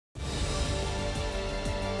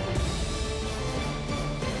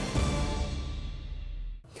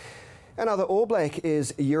Another All Black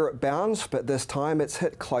is Europe bound, but this time it's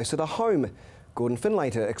hit closer to home. Gordon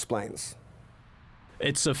Finlater explains.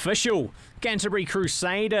 It's official. Canterbury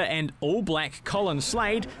Crusader and All Black Colin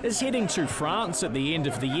Slade is heading to France at the end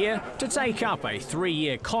of the year to take up a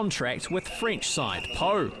 3-year contract with French side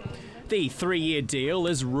Pau. The 3-year deal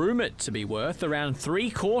is rumoured to be worth around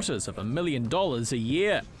 $750,000 a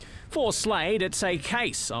year. For Slade, it's a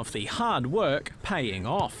case of the hard work paying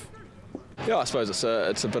off. Yeah, I suppose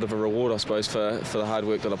it's a bit of a reward, I suppose, for the hard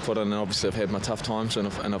work that I've put in, and obviously I've had my tough times and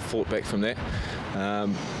I've fought back from that.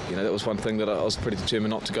 That was one thing that I was pretty determined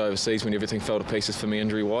not to go overseas when everything fell to pieces for me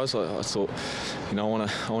injury-wise. I thought, I want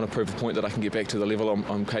to prove a point that I can get back to the level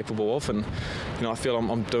I'm capable of, and I feel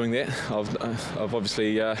I'm doing that. I've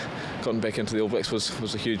obviously gotten back into the All Blacks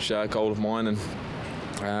was a huge goal of mine,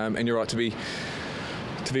 and you're right to be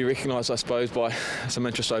recognised, I suppose, by some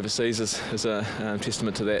interest overseas is a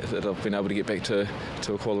testament to that I've been able to get back to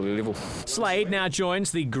a quality level. Slade now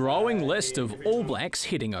joins the growing list of All Blacks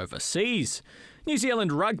heading overseas. New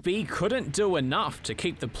Zealand Rugby couldn't do enough to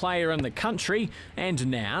keep the player in the country, and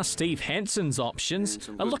now Steve Hanson's options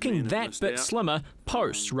are looking that bit slimmer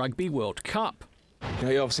post-Rugby World Cup.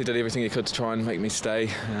 He obviously did everything he could to try and make me stay,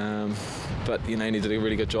 but he did a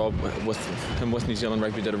really good job with New Zealand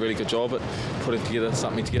Rugby. Did a really good job at putting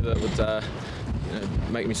something together that would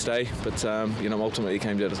make me stay. But ultimately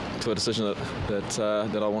came to a decision that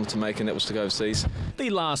I wanted to make, and that was to go overseas.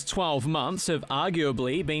 The last 12 months have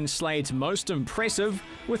arguably been Slade's most impressive,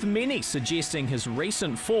 with many suggesting his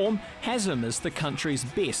recent form has him as the country's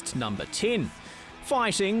best number 10.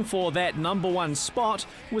 Fighting for that number 1 spot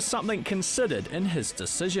was something considered in his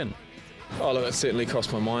decision. Oh, look, it certainly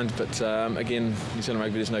crossed my mind, but again, New Zealand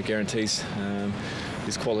Rugby, there's no guarantees.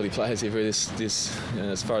 There's quality players everywhere.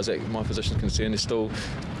 As far as my position is concerned, there's still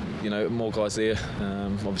more guys there.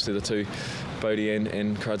 Obviously, the two, Bodie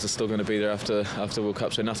and Cruds, are still going to be there after World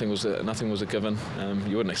Cup. So nothing was a given.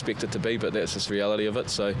 You wouldn't expect it to be, but that's just the reality of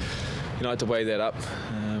it. So I had to weigh that up.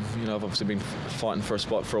 I've obviously been fighting for a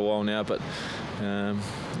spot for a while now, but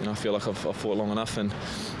I feel like I've fought long enough, and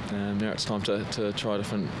now it's time to try a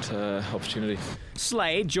different opportunity.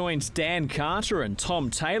 Slade joins Dan Carter and Tom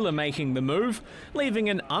Taylor making the move, leaving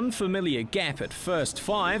an unfamiliar gap at first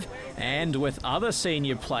 5, and with other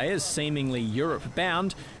senior players seemingly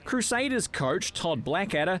Europe-bound, Crusaders coach Todd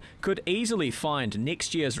Blackadder could easily find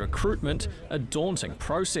next year's recruitment a daunting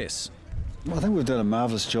process. I think we've done a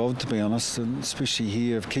marvellous job, to be honest, and especially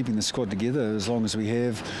here of keeping the squad together as long as we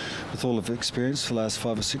have, with all of the experience for the last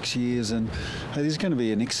 5 or 6 years. And there's going to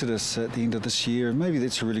be an exodus at the end of this year, and maybe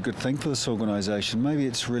that's a really good thing for this organisation. Maybe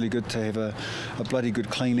it's really good to have a bloody good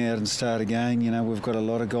clean out and start again. We've got a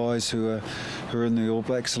lot of guys who are in the All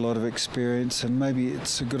Blacks, a lot of experience, and maybe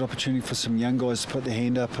it's a good opportunity for some young guys to put their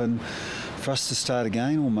hand up and for us to start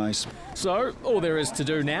again almost. So all there is to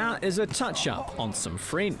do now is a touch-up on some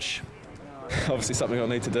French. Obviously something I'll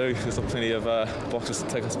need to do. There's plenty of boxes to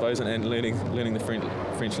tick, I suppose, and learning the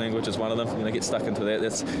French language is one of them. Get stuck into that.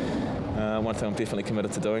 That's one thing I'm definitely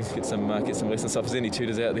committed to doing. Get some lessons. So if there's any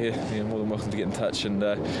tutors out there, you're more than welcome to get in touch. And me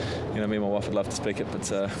and my wife would love to speak it.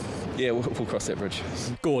 But we'll cross that bridge.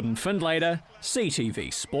 Gordon Finlater,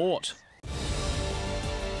 CTV Sport.